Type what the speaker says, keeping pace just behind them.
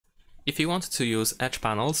If you want to use edge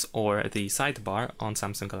panels or the sidebar on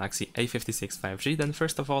Samsung Galaxy A56 5G, then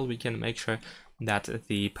first of all we can make sure that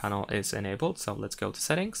the panel is enabled. So let's go to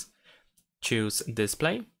settings, choose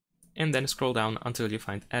display, and then scroll down until you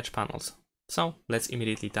find edge panels. So let's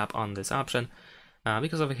immediately tap on this option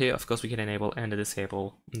because over here of course we can enable and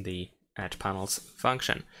disable the edge panels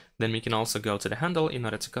function. Then we can also go to the handle in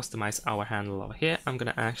order to customize our handle over here. I'm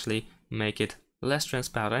gonna actually make it less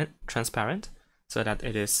transparent so that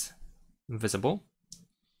it is visible.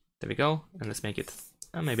 There we go, and let's make it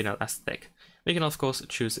maybe not as thick. We can of course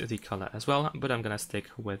choose the color as well, but I'm gonna stick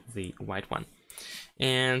with the white one.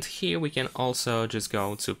 And here we can also just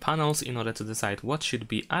go to panels in order to decide what should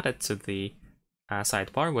be added to the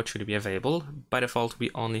sidebar, what should be available. By default we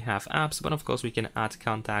only have apps, but of course we can add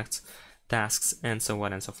contacts, tasks, and so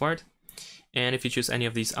on and so forth. And if you choose any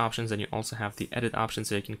of these options, then you also have the edit option,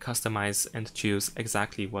 so you can customize and choose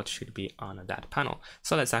exactly what should be on that panel.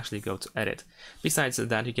 So let's actually go to edit. Besides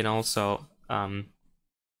that, you can also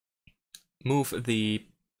move the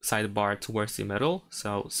sidebar towards the middle,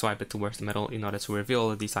 so swipe it towards the middle in order to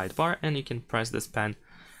reveal the sidebar, and you can press this pen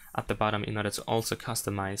at the bottom in order to also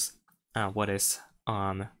customize what is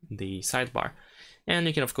on the sidebar. And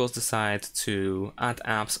you can of course decide to add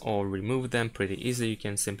apps or remove them pretty easily. You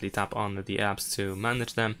can simply tap on the apps to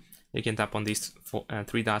manage them. You can tap on these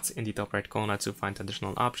three dots in the top right corner to find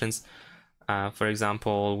additional options. For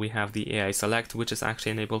example, we have the AI select, which is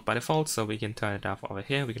actually enabled by default, so we can turn it off over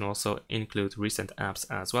here. We can also include recent apps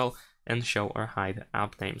as well and show or hide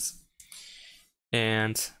app names.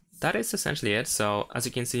 And that is essentially it. So as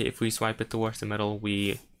you can see, if we swipe it towards the middle,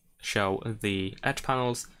 we show the edge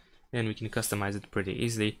panels, and we can customize it pretty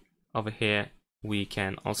easily. Over here we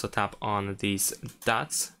can also tap on these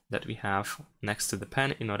dots that we have next to the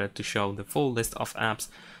pen in order to show the full list of apps.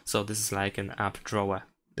 So this is like an app drawer.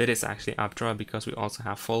 It is actually app drawer because we also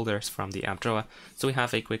have folders from the app drawer, so we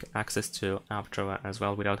have a quick access to app drawer as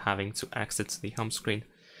well without having to exit the home screen.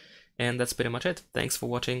 And that's pretty much it. Thanks for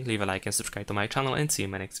watching, leave a like and subscribe to my channel, and see you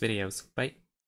in my next videos. Bye.